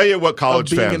lore. I'll tell you what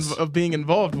college fans of being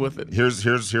involved with it.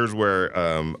 Here's where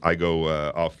I go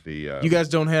off the. You guys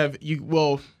don't have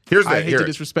I hate to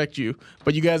disrespect you,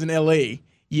 but you guys in LA,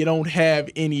 you don't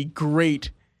have any great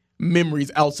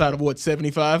memories outside of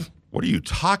 75. What are you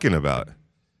talking about?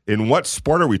 In what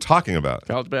sport are we talking about?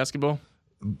 College basketball.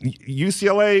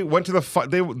 UCLA went to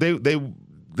the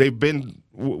they've been.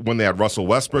 When they had Russell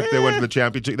Westbrook, they went to the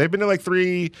championship. They've been to like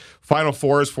 4 Final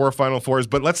Fours.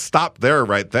 But let's stop there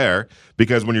right there,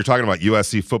 because when you're talking about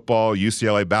USC football,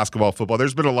 UCLA basketball, football,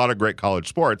 there's been a lot of great college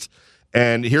sports.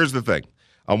 And here's the thing.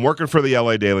 I'm working for the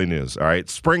LA Daily News, all right?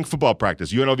 Spring football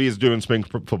practice. UNLV is doing spring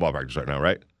football practice right now,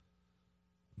 right?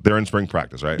 They're in spring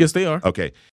practice, right? Yes, they are.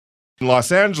 Okay. In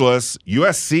Los Angeles,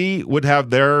 USC would have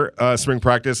their spring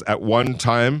practice at one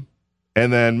time.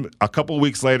 And then a couple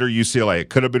weeks later, UCLA. It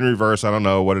could have been reversed. I don't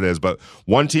know what it is. But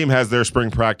one team has their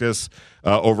spring practice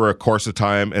over a course of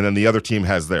time, and then the other team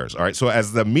has theirs. All right. So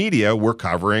as the media, we're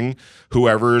covering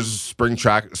whoever's spring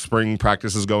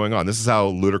practice is going on. This is how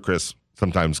ludicrous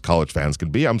sometimes college fans can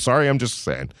be. I'm sorry. I'm just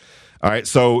saying. All right.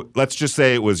 So let's just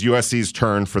say it was USC's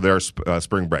turn for their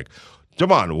spring break.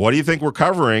 Damon, what do you think we're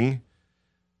covering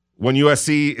when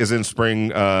USC is in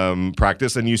spring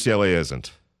practice and UCLA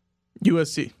isn't?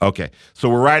 USC. Okay, so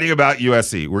we're writing about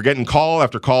USC. We're getting call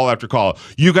after call after call.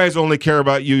 You guys only care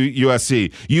about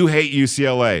USC. You hate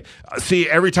UCLA. See,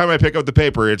 every time I pick up the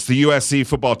paper, it's the USC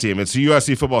football team. It's the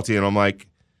USC football team. I'm like,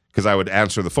 because I would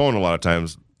answer the phone a lot of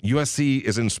times. USC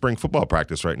is in spring football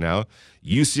practice right now.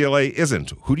 UCLA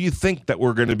isn't. Who do you think that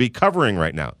we're going to be covering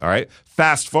right now? All right.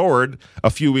 Fast forward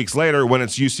a few weeks later when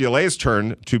it's UCLA's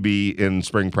turn to be in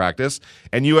spring practice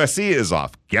and USC is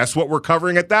off. Guess what we're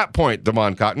covering at that point,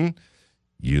 Damon Cotton?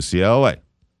 UCLA.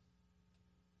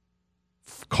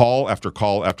 Call after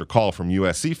call after call from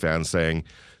USC fans saying,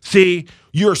 see,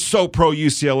 you're so pro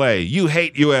UCLA. You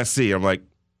hate USC. I'm like,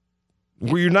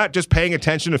 were you not just paying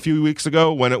attention a few weeks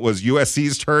ago when it was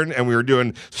USC's turn and we were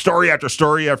doing story after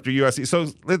story after USC? So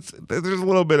there's a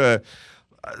little bit of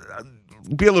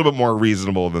be a little bit more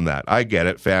reasonable than that. I get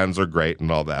it. Fans are great and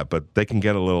all that, but they can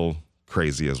get a little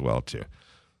crazy as well too.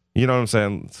 You know what I'm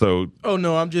saying? So, oh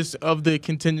no, I'm just of the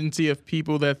contingency of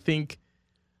people that think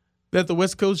that the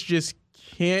West Coast just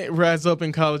can't rise up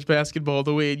in college basketball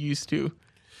the way it used to.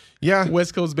 Yeah,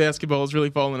 West Coast basketball has really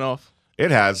fallen off.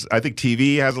 It has. I think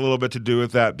TV has a little bit to do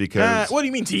with that because. What do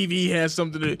you mean TV has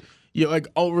something to?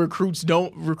 Recruits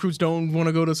don't want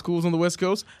to go to schools on the West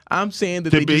Coast. I'm saying that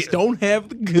they just don't have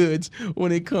the goods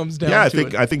when it comes down to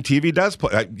it. I think TV does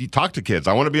play. You talk to kids.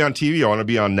 I want to be on TV. I want to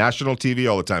be on national TV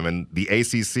all the time. And the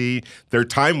ACC, their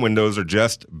time windows are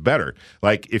just better.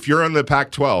 Like if you're on the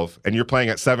Pac-12 and you're playing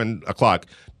at 7 o'clock,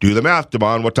 do the math,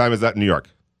 Damon. What time is that in New York?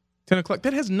 10 o'clock.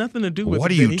 That has nothing to do with it.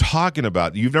 What are you talking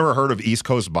about? You've never heard of East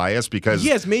Coast bias? Because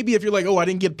yes, maybe if you're like, I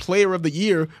didn't get Player of the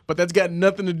Year, but that's got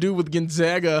nothing to do with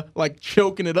Gonzaga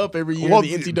choking it up every year in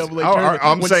the NCAA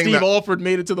tournament. When Steve Alford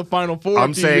made it to the Final Four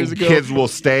I'm saying years ago. Kids will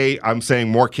stay. I'm saying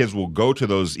more kids will go to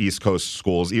those East Coast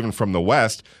schools, even from the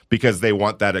West, because they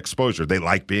want that exposure. They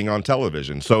like being on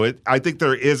television. So I think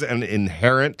there is an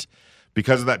inherent.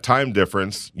 Because of that time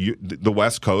difference, the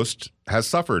West Coast has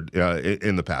suffered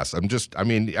in the past.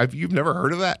 You've never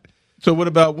heard of that? So what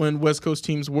about when West Coast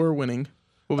teams were winning?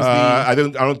 What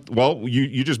was Well,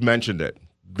 you just mentioned it.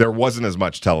 There wasn't as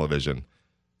much television.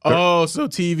 So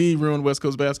TV ruined West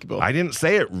Coast basketball. I didn't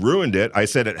say it ruined it. I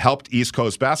said it helped East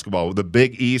Coast basketball. The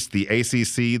Big East, the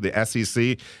ACC, the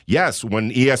SEC. Yes,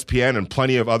 when ESPN and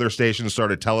plenty of other stations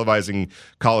started televising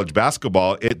college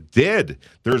basketball, it did.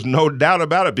 There's no doubt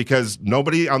about it because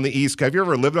nobody on the East. Have you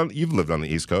ever you've lived on the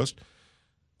East Coast?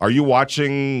 Are you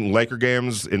watching Laker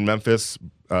games in Memphis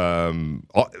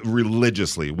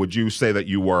religiously? Would you say that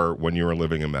you were when you were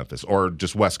living in Memphis, or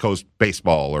just West Coast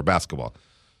baseball or basketball?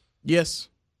 Yes.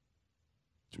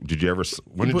 Did you ever?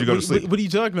 When did you go to sleep? What are you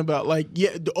talking about?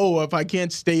 If I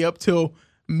can't stay up till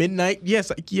midnight, yes.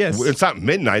 It's not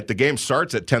midnight. The game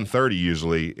starts at 10:30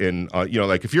 usually.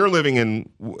 If you're living in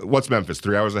what's Memphis,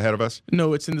 3 hours ahead of us?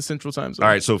 No, it's in the Central Time Zone. All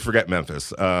right, so forget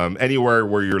Memphis. Anywhere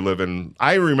where you're living,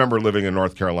 I remember living in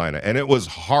North Carolina, and it was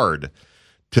hard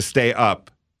to stay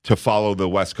up to follow the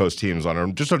West Coast teams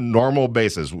on just a normal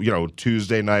basis.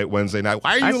 Tuesday night, Wednesday night.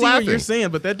 Why are you laughing? I see what you're saying,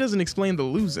 but that doesn't explain the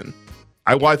losing.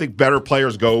 I think better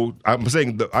players go. I'm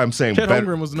saying. Chet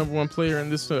Holmgren was the number one player in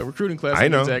this recruiting class. I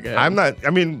know. I'm not.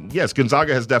 Yes,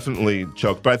 Gonzaga has definitely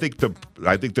choked, but I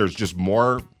think there's just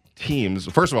more teams.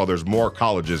 First of all, there's more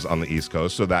colleges on the East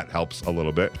Coast, so that helps a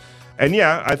little bit. And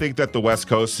yeah, I think that the West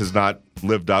Coast has not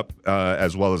lived up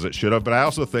as well as it should have. But I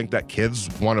also think that kids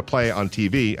want to play on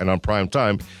TV and on prime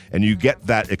time, and you get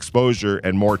that exposure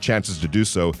and more chances to do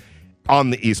so on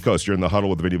the East Coast. You're in the Huddle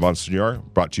with Vinny Bonsignor,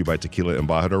 brought to you by Tequila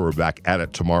Embajador. We're back at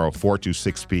it tomorrow, 4 to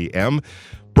 6 p.m.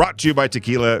 Brought to you by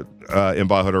Tequila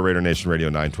Embajador, Raider Nation Radio,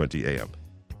 920 a.m.